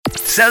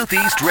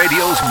Southeast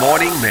Radio's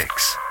morning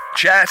mix.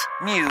 Chat,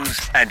 news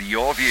and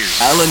your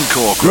views. Alan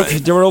Corcoran.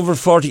 Look, there were over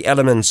 40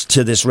 elements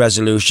to this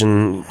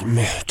resolution.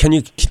 Can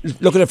you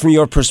look at it from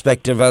your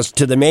perspective as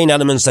to the main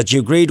elements that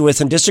you agreed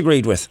with and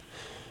disagreed with?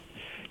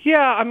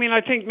 Yeah, I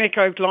think Mick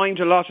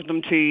outlined a lot of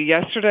them to you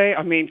yesterday.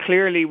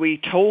 Clearly we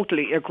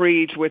totally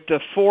agreed with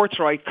the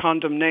forthright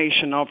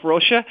condemnation of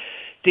Russia,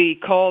 the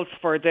calls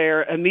for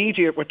their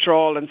immediate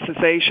withdrawal and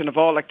cessation of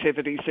all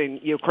activities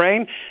in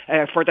Ukraine,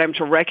 for them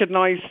to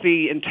recognise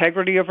the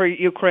integrity of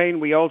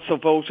Ukraine. We also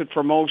voted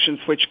for motions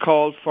which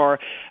called for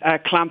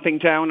clamping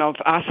down of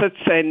assets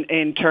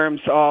in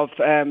terms of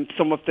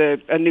some of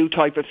a new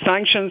type of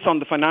sanctions on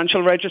the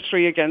financial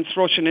registry against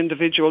Russian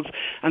individuals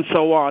and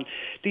so on.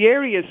 The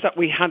areas that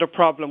we had a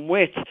problem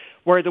with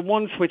were the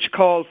ones which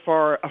called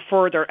for a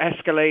further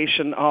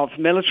escalation of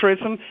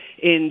militarism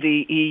in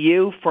the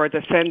EU, for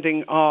the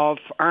sending of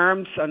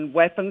arms and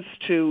weapons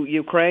to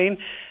Ukraine,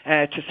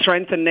 to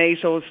strengthen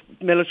NATO's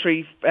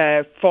military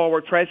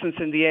forward presence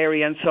in the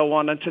area and so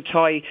on, and to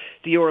tie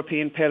the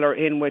European pillar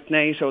in with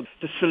NATO.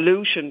 The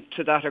solution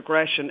to that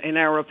aggression, in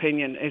our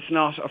opinion, is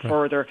not a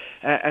further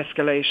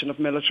escalation of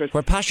militarism.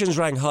 Where passions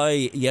rang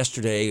high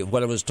yesterday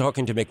when I was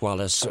talking to Mick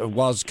Wallace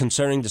was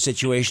concerning the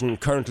situation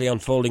currently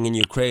unfolding in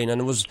Ukraine,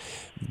 and it was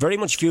very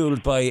much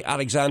fuelled by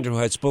Alexander, who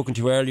I had spoken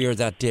to earlier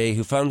that day,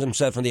 who found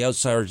himself on the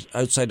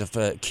outside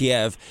of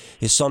Kiev.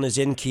 His son is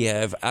in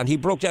Kiev, and he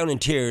broke down in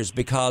tears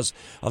because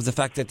of the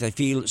fact that they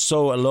feel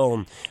so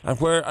alone. And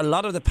where a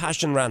lot of the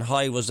passion ran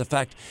high was the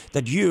fact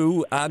that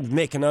you and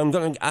Mick, and I'm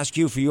going to ask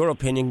you for your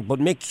opinion, but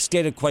Mick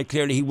stated quite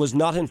clearly he was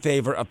not in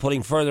favour of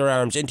putting further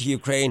arms into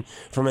Ukraine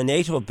from a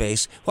NATO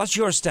base. What's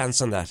your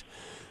stance on that?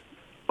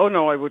 Oh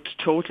no, I would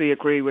totally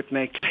agree with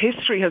Mick.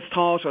 History has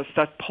taught us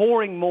that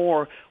pouring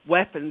more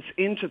weapons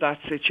into that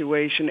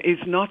situation is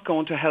not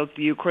going to help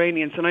the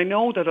Ukrainians. And I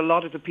know that a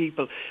lot of the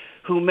people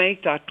who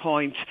make that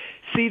point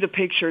see the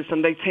pictures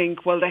and they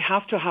think, well, they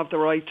have to have the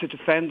right to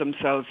defend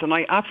themselves. And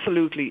I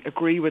absolutely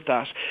agree with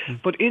that.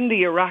 But in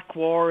the Iraq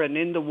war and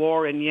in the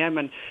war in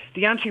Yemen,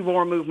 the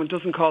anti-war movement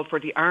doesn't call for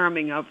the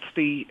arming of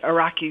the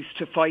Iraqis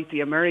to fight the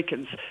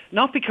Americans.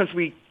 Not because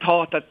we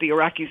thought that the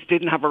Iraqis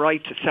didn't have a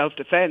right to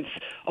self-defense.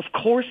 Of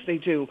course they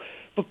do.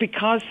 But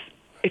because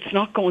it's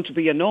not going to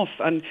be enough,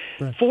 and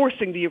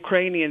forcing the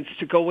Ukrainians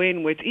to go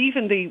in with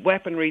even the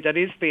weaponry that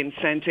is being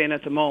sent in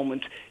at the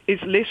moment is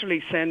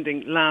literally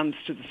sending lambs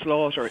to the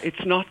slaughter.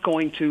 It's not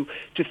going to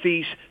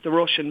defeat the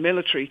Russian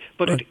military,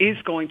 but it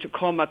is going to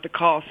come at the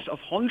cost of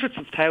hundreds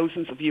of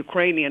thousands of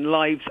Ukrainian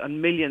lives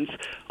and millions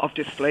of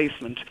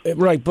displacement.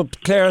 Right,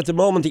 but Claire, at the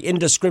moment, the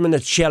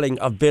indiscriminate shelling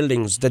of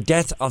buildings, the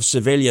death of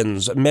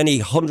civilians, many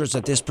hundreds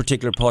at this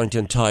particular point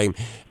in time,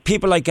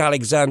 people like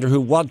Alexander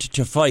who want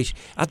to fight,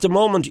 at the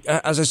moment,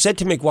 as I said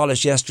to Mick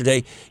Wallace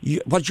yesterday,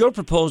 what you're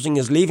proposing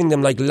is leaving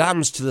them like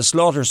lambs to the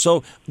slaughter.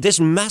 So this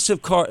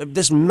massive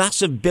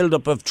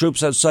build-up of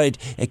troops outside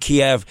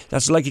Kiev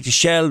that's likely to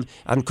shell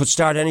and could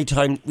start any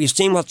time. We've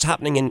seen what's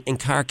happening in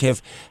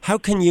Kharkiv. How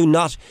can you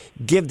not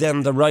give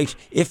them the right,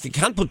 if you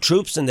can't put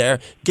troops in there,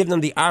 give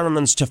them the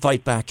armaments to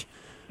fight back?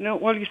 No,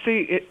 well, you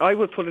see, I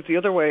would put it the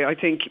other way. I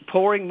think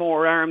pouring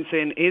more arms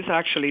in is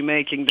actually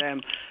making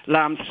them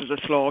lambs to the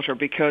slaughter,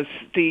 because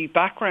the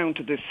background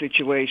to this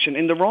situation,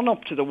 in the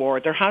run-up to the war,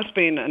 there has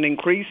been an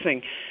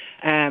increasing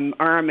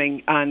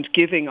arming and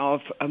giving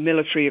of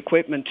military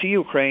equipment to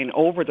Ukraine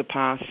over the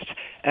past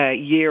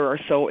year or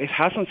so. It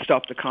hasn't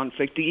stopped the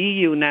conflict. The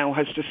EU now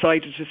has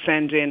decided to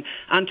send in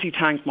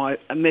anti-tank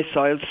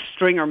missiles,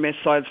 Stinger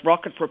missiles,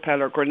 rocket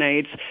propeller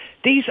grenades.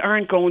 These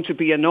aren't going to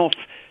be enough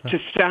to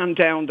stand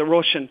down the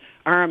Russian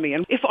army.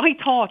 And if I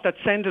thought that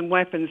sending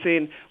weapons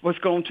in was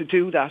going to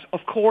do that, of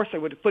course I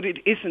would, but it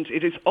isn't.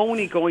 It is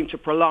only going to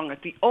prolong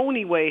it. The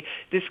only way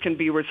this can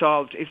be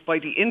resolved is by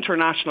the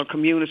international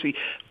community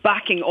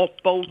backing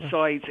up both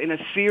sides in a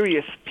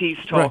serious peace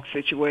talk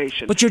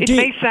situation. But it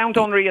may sound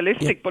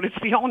unrealistic, but it's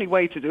the only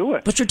way to do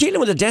it. But you're dealing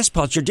with a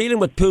despot. You're dealing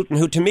with Putin,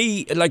 who to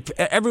me, like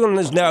everyone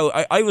is now,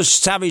 I was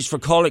savage for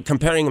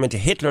comparing him into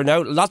Hitler.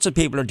 Now lots of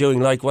people are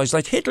doing likewise.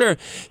 Like Hitler,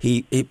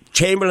 he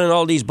Chamberlain and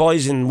all these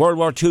boys in World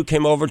War II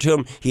came over to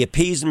him. He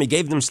appeased them. He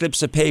gave them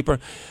slips of paper.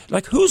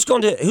 Like who's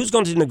going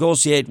to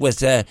negotiate with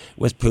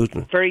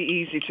Putin? Very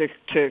easy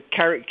to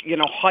carry,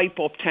 hype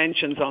up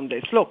tensions on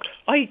this. Look,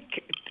 I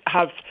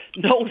have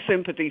no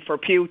sympathy for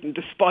Putin,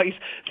 despite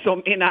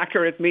some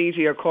inaccurate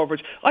media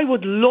coverage. I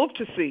would love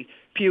to see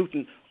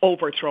Putin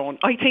overthrown.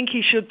 I think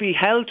he should be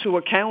held to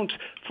account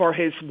for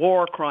his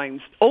war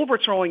crimes.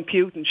 Overthrowing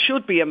Putin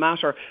should be a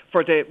matter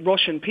for the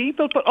Russian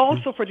people, but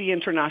also for the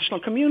international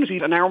community.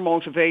 And our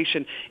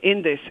motivation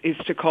in this is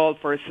to call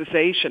for a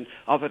cessation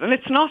of it. And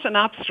it's not an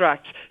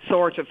abstract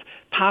sort of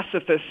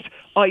pacifist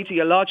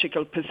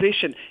ideological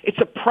position. It's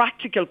a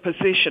practical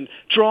position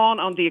drawn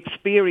on the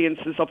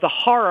experiences of the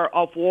horror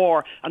of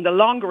war. And the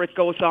longer it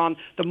goes on,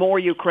 the more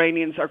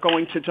Ukrainians are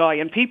going to die.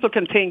 And people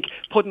can think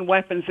putting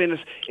weapons in it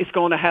is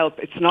going to help.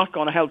 It's not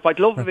going to help. I'd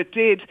love if it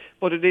did,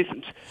 but it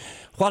isn't.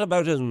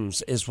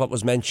 Whataboutism is what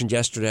was mentioned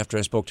yesterday after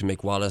I spoke to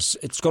Mick Wallace.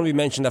 It's going to be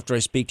mentioned after I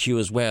speak to you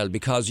as well,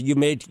 because you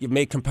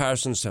made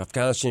comparisons to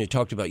Afghanistan, you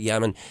talked about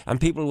Yemen, and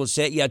people will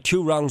say, yeah,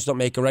 two wrongs don't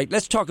make a right.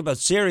 Let's talk about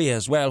Syria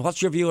as well.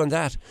 What's your view on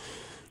that?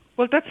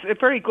 Well, that's a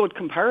very good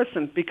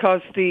comparison,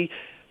 because the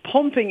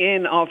pumping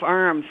in of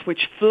arms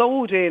which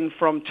flowed in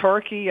from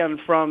Turkey and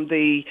from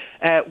the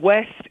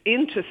west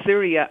into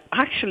Syria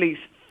actually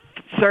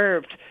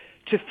served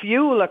to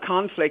fuel a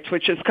conflict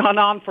which has gone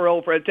on for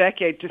over a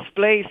decade,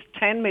 displaced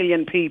 10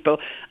 million people,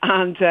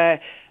 and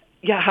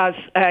has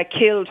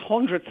killed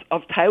hundreds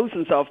of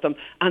thousands of them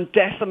and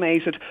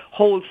decimated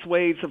whole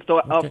swathes of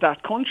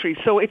that country.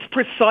 So it's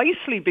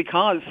precisely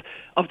because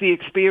of the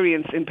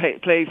experience in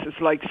places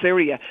like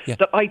Syria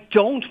that I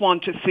don't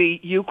want to see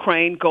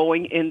Ukraine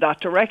going in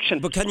that direction.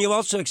 But can you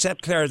also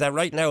accept, Claire, that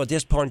right now at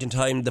this point in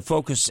time the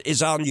focus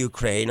is on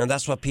Ukraine, and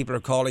that's what people are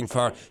calling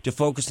for, to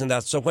focus on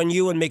that? So when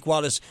you and Mick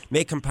Wallace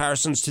make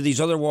comparisons to these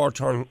other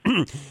war-torn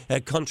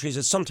countries,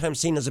 it's sometimes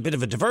seen as a bit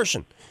of a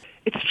diversion.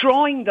 It's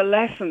drawing the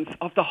lessons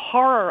of the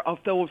horror of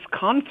those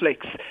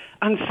conflicts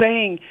and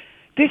saying,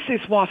 this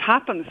is what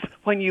happens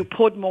when you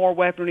put more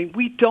weaponry.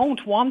 We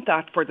don't want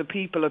that for the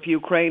people of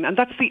Ukraine, and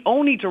that's the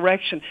only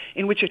direction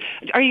in which it...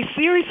 Are you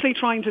seriously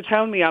trying to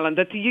tell me, Alan,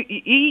 that the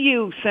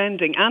EU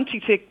sending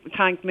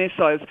anti-tank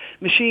missiles,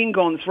 machine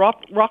guns,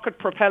 rocket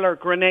propeller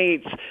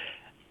grenades,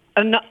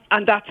 and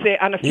that's it,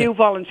 and a few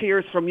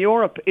volunteers from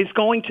Europe is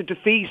going to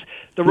defeat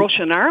the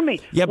Russian army,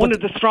 one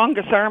of the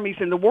strongest armies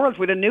in the world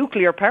with a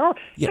nuclear power?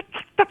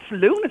 That's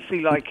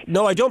lunacy, like.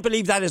 No, I don't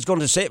believe that is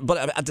going to say,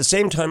 but at the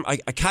same time, I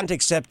can't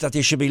accept that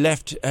they should be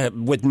left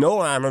with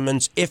no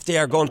armaments if they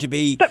are going to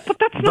be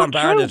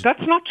bombarded.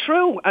 That's not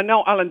true.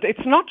 No, Alan,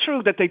 it's not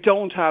true that they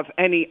don't have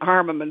any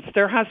armaments.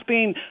 There has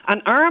been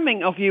an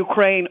arming of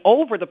Ukraine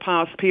over the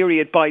past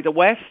period by the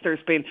West.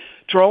 There's been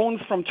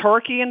drones from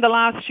Turkey in the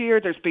last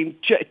year. There's been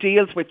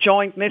deals with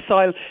joint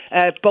missile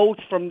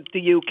boats from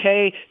the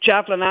UK,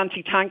 Javelin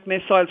anti-tank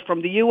missiles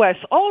from the US.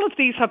 All of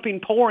these have been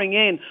pouring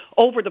in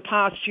over the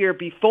past year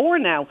before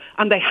now,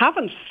 and they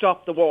haven't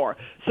stopped the war.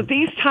 So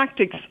these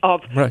tactics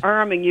of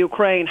arming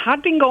Ukraine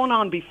had been going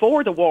on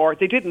before the war.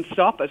 They didn't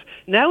stop it.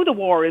 Now the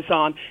war is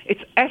on.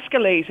 It's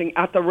escalating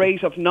at the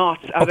rate of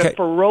knots, at a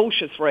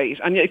ferocious rate,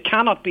 and it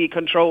cannot be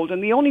controlled.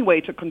 And the only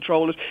way to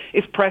control it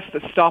is press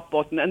the stop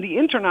button. And the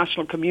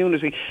international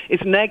community is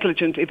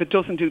negligent if it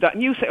doesn't do that.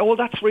 And you say, oh,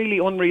 that's really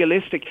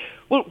unrealistic.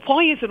 Well,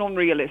 why is it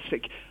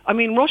unrealistic? I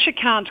mean, Russia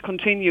can't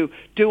continue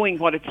doing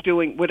what it's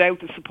doing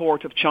without the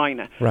support of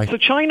China. Right. So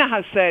China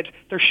has said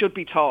there should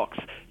be talks,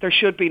 there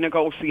should be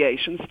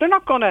negotiations. They're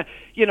not going to,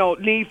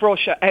 leave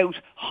Russia out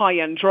high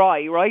and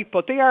dry, right?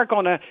 But they are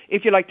going to,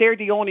 if you like, they're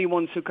the only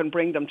ones who can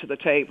bring them to the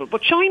table.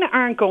 But China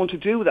aren't going to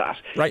do that.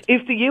 Right.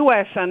 If the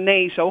US and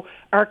NATO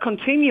are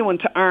continuing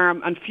to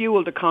arm and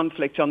fuel the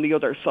conflict on the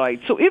other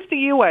side. So if the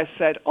US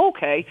said,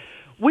 okay,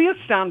 we'll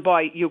stand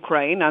by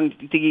Ukraine and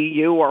the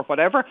EU or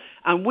whatever,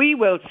 and we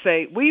will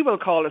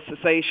call a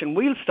cessation,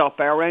 we'll stop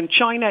our end.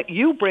 China,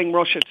 you bring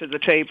Russia to the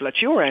table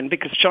at your end,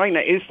 because China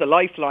is the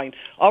lifeline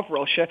of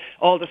Russia.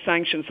 All the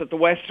sanctions that the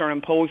West are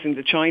imposing,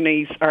 the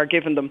Chinese are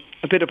giving them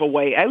a bit of a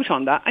way out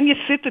on that. And you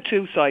sit the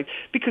two sides,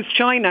 because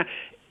China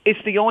is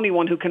the only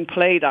one who can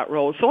play that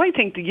role. So I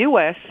think the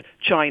US,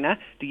 China,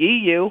 the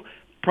EU,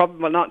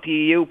 probably not the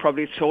EU,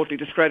 probably it's totally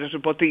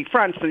discredited, but the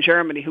France and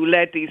Germany, who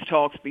led these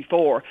talks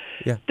before,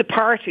 the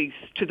parties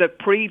to the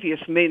previous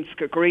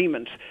Minsk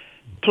agreement,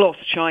 plus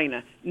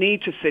China,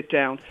 need to sit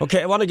down.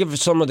 Okay, I want to give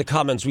some of the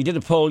comments. We did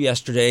a poll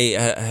yesterday.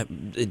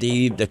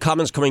 The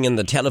comments coming in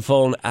the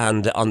telephone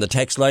and on the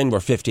text line were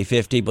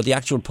 50-50, but the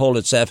actual poll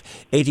itself,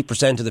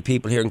 80% of the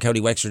people here in County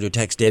Wexford who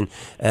text in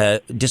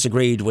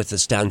disagreed with the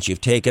stance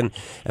you've taken.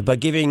 By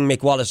giving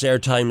Mick Wallace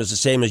airtime is the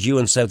same as you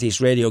and South East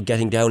Radio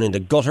getting down in the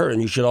gutter,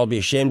 and you should all be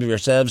ashamed of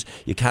yourselves.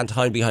 You can't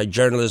hide behind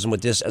journalism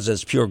with this as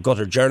it's pure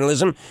gutter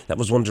journalism. That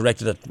was one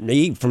directed at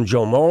me from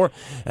Joe Moore.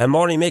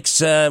 Morning Mix,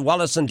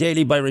 Wallace and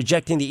Daly, by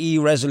rejecting the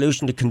EU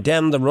resolution to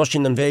condemn the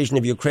Russian invasion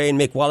of Ukraine,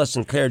 Mick Wallace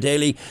and Claire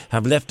Daly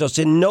have left us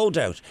in no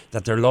doubt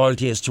that their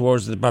loyalty is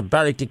towards the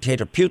barbaric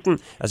dictator Putin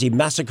as he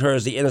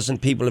massacres the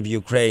innocent people of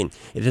Ukraine.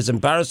 It is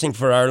embarrassing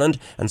for Ireland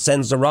and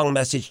sends the wrong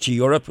message to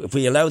Europe if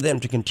we allow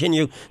them to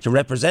continue to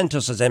represent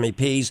us as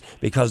MEPs,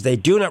 because they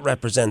do not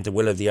represent the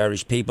will of the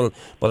Irish people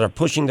but are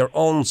pushing their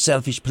own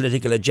selfish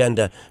political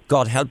agenda.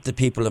 God help the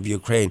people of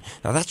Ukraine.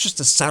 Now that's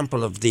just a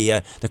sample of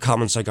the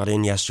comments I got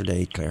in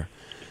yesterday, Claire.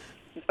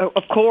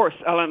 Of course,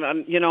 Alan,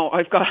 and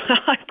I've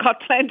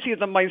got plenty of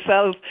them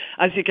myself,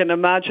 as you can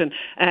imagine.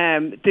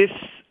 This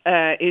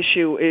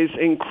issue is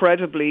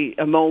incredibly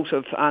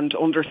emotive, and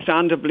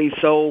understandably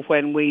so,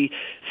 when we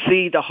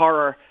see the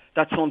horror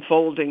that's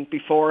unfolding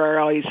before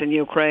our eyes in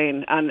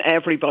Ukraine, and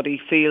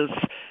everybody feels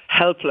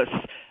helpless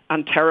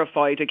and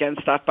terrified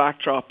against that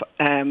backdrop.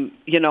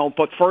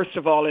 But first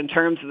of all, in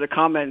terms of the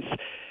comments,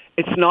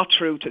 It's not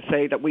true to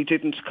say that we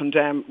didn't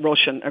condemn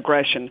Russian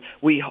aggression.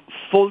 We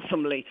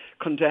fulsomely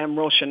condemn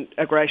Russian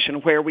aggression.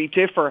 Where we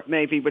differ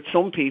maybe with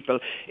some people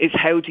is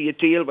how do you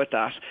deal with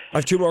that? I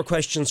have two more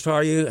questions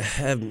for you.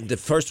 The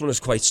first one is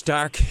quite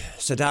stark.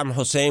 Saddam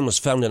Hussein was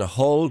found in a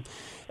hole.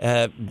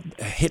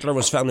 Hitler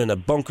was found in a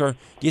bunker.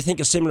 Do you think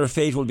a similar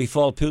fate will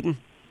befall Putin?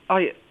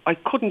 I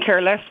couldn't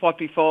care less what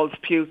befalls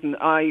Putin.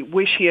 I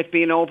wish he had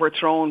been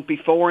overthrown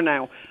before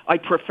now. I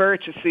prefer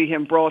to see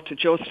him brought to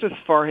justice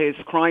for his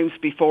crimes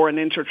before an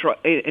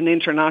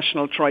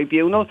international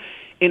tribunal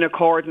in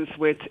accordance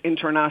with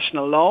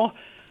international law.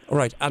 All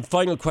right, and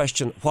final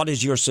question, what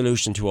is your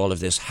solution to all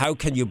of this? How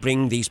can you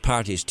bring these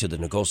parties to the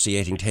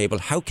negotiating table?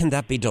 How can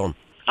that be done?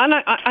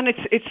 And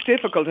it's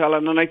difficult,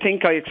 Alan, and I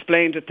think I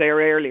explained it there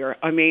earlier.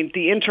 I mean,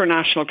 the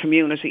international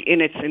community in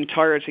its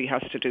entirety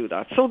has to do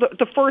that. So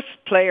the first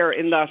player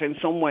in that, in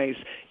some ways,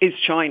 is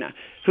China,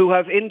 who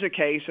have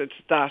indicated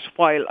that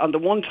while on the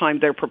one time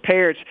they're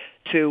prepared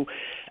to,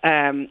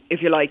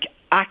 if you like,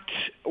 act,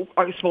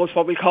 I suppose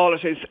what we call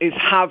it is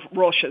have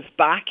Russia's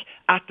back.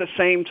 At the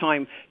same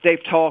time,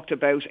 they've talked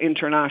about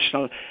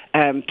international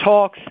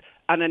talks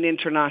and an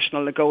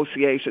international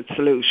negotiated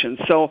solution.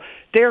 So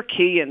they're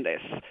key in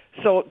this.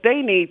 So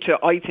they need to,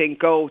 I think,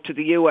 go to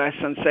the US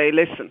and say,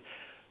 listen,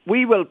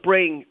 we will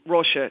bring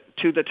Russia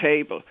to the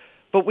table,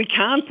 but we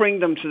can't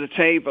bring them to the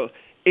table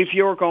if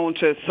you're going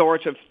to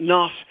sort of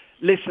not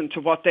listen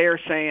to what they're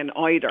saying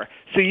either.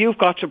 So you've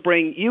got to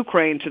bring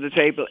Ukraine to the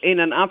table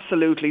in an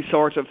absolutely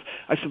sort of,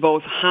 I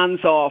suppose,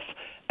 hands-off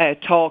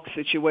talk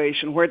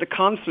situation where the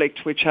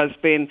conflict, which has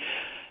been,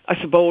 I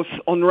suppose,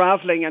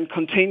 unravelling and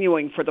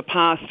continuing for the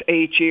past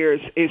 8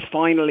 years, is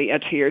finally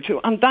adhered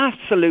to. And that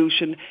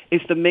solution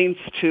is the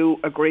Minsk II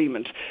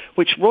agreement,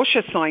 which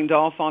Russia signed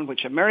off on,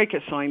 which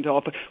America signed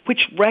off on,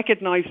 which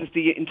recognises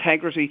the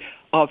integrity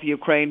of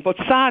Ukraine. But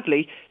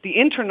sadly, the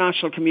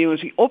international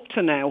community up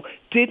to now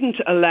didn't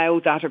allow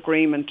that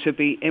agreement to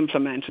be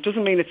implemented.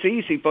 Doesn't mean it's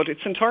easy, but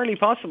it's entirely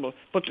possible.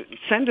 But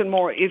send in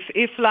more.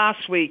 If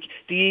last week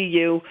the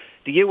EU,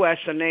 the US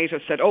and NATO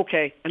said,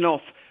 OK,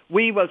 enough,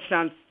 we will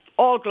stand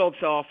all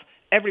gloves off,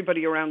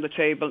 everybody around the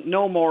table,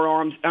 no more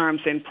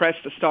arms in, press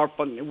the start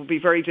button. It would be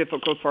very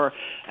difficult for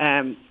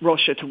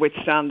Russia to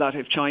withstand that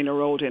if China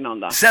rode in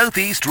on that.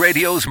 Southeast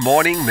Radio's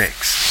Morning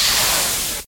Mix.